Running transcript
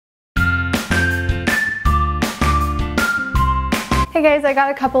Hey guys, I got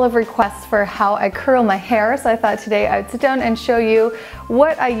a couple of requests for how I curl my hair, so I thought today I'd sit down and show you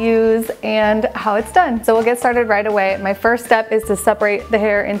what I use and how it's done. So we'll get started right away. My first step is to separate the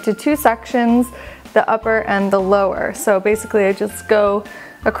hair into two sections, the upper and the lower. So basically I just go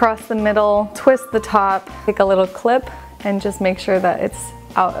across the middle, twist the top, take a little clip, and just make sure that it's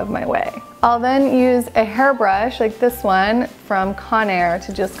out of my way. I'll then use a hairbrush like this one from Conair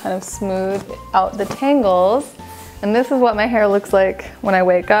to just kind of smooth out the tangles. And this is what my hair looks like when I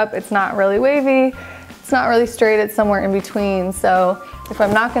wake up. It's not really wavy, it's not really straight, it's somewhere in between. So if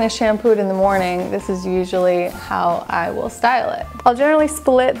I'm not gonna shampoo it in the morning, this is usually how I will style it. I'll generally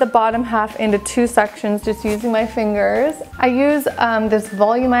split the bottom half into two sections just using my fingers. I use this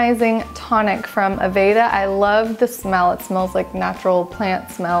Volumizing Tonic from Aveda. I love the smell. It smells like natural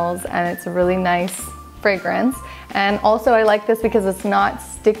plant smells and it's a really nice fragrance. And also I like this because it's not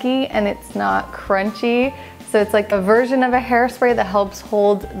sticky and it's not crunchy. So it's like a version of a hairspray that helps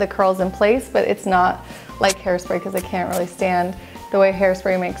hold the curls in place, but it's not like hairspray because I can't really stand the way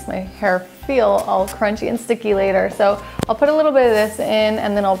hairspray makes my hair feel all crunchy and sticky later. So I'll put a little bit of this in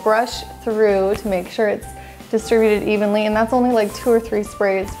and then I'll brush through to make sure it's distributed evenly. And that's only like 2 or 3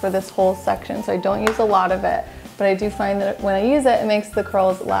 sprays for this whole section. So I don't use a lot of it, but I do find that when I use it, it makes the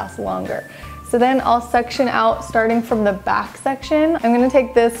curls last longer. So then I'll section out starting from the back section. I'm gonna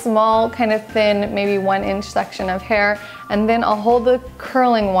take this small, kind of thin, maybe 1-inch section of hair, and then I'll hold the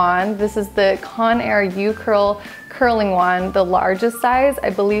curling wand. This is the Conair YouCurl Curling wand, the largest size. I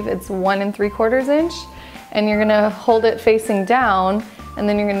believe it's 1 3/4 inch. And you're gonna hold it facing down, and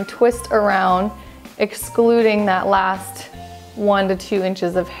then you're gonna twist around, excluding that last 1 to 2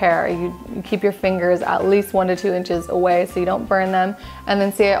 inches of hair. You keep your fingers at least 1 to 2 inches away so you don't burn them. And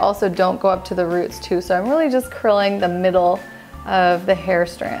then see, I also don't go up to the roots too. So I'm really just curling the middle of the hair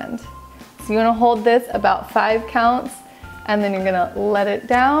strand. So you wanna hold this about 5 counts and then you're gonna let it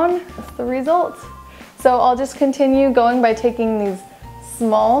down. That's the result. So I'll just continue going by taking these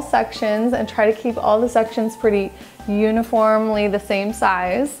small sections and try to keep all the sections pretty uniformly the same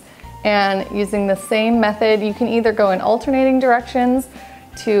size. And using the same method, you can either go in alternating directions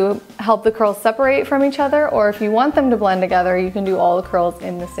to help the curls separate from each other, or if you want them to blend together, you can do all the curls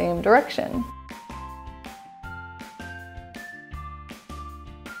in the same direction.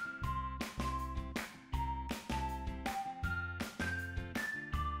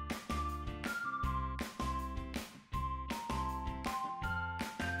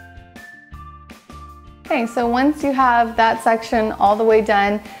 Okay, so once you have that section all the way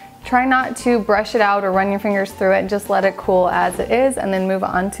done, try not to brush it out or run your fingers through it, just let it cool as it is and then move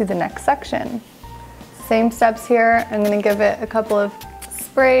on to the next section. Same steps here, I'm gonna give it a couple of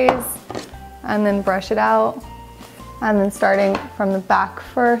sprays and then brush it out. And then starting from the back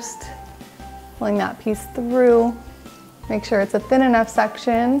first, pulling that piece through. Make sure it's a thin enough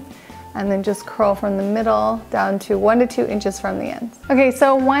section and then just curl from the middle down to 1 to 2 inches from the ends. Okay,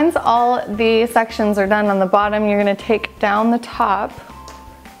 so once all the sections are done on the bottom, you're gonna take down the top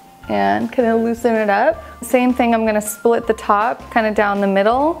and kind of loosen it up. Same thing, I'm gonna split the top kind of down the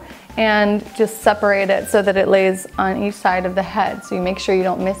middle and just separate it so that it lays on each side of the head, so you make sure you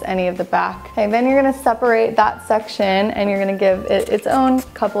don't miss any of the back. Okay, then you're gonna separate that section and you're gonna give it its own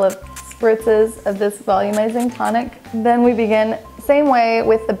couple of spritzes of this volumizing tonic. Then we begin same way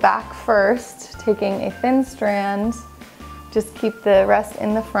with the back first, taking a thin strand, just keep the rest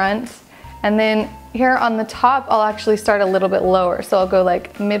in the front. And then here on the top, I'll actually start a little bit lower. So I'll go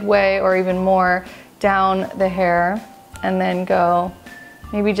like midway or even more down the hair and then go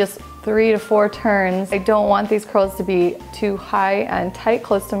maybe just 3 to 4 turns. I don't want these curls to be too high and tight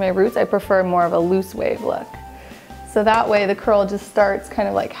close to my roots. I prefer more of a loose wave look. So that way the curl just starts kind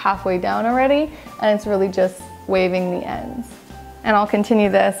of like halfway down already and it's really just waving the ends. And I'll continue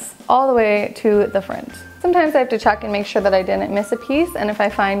this all the way to the front. Sometimes I have to check and make sure that I didn't miss a piece, and if I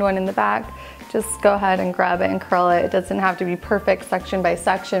find one in the back, just go ahead and grab it and curl it. It doesn't have to be perfect section by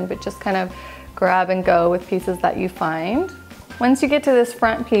section, but just kind of grab and go with pieces that you find. Once you get to this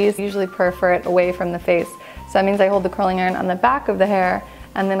front piece, I usually prefer it away from the face. So that means I hold the curling iron on the back of the hair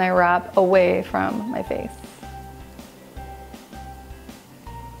and then I wrap away from my face.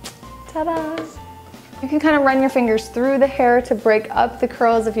 Ta-da! You can kind of run your fingers through the hair to break up the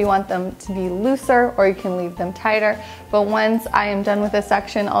curls if you want them to be looser, or you can leave them tighter. But once I am done with this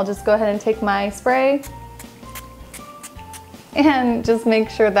section, I'll just go ahead and take my spray and just make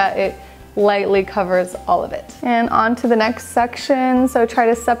sure that it lightly covers all of it. And on to the next section. So try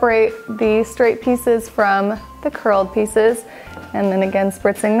to separate the straight pieces from the curled pieces. And then again,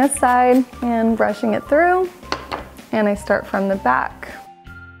 spritzing this side and brushing it through. And I start from the back.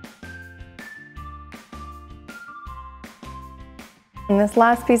 And this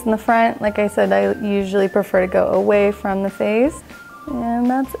last piece in the front, like I said, I usually prefer to go away from the face. And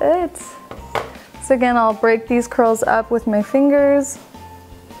that's it. So again, I'll break these curls up with my fingers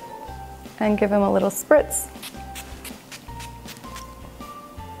and give them a little spritz.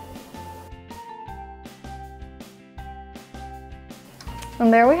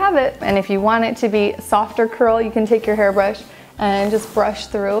 And there we have it. And if you want it to be softer curl, you can take your hairbrush and just brush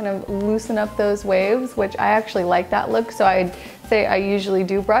through and loosen up those waves, which I actually like that look. So I'd say I usually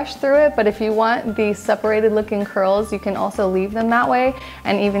do brush through it, but if you want the separated looking curls, you can also leave them that way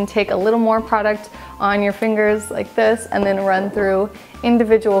and even take a little more product on your fingers like this and then run through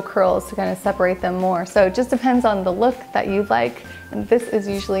individual curls to kind of separate them more. So it just depends on the look that you like. And this is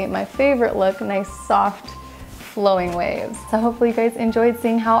usually my favorite look, nice soft flowing waves. So hopefully you guys enjoyed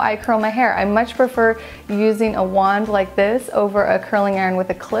seeing how I curl my hair. I much prefer using a wand like this over a curling iron with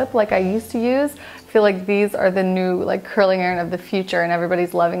a clip like I used to use. I feel like these are the new like curling iron of the future and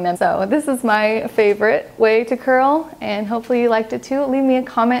everybody's loving them. So this is my favorite way to curl and hopefully you liked it too. Leave me a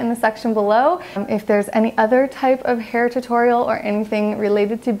comment in the section below if there's any other type of hair tutorial or anything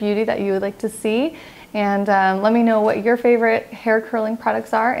related to beauty that you would like to see. And let me know what your favorite hair curling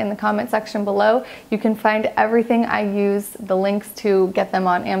products are in the comment section below. You can find everything I use, the links to get them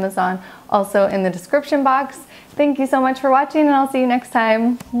on Amazon, also in the description box. Thank you so much for watching and I'll see you next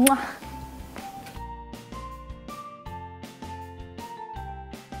time. Mwah.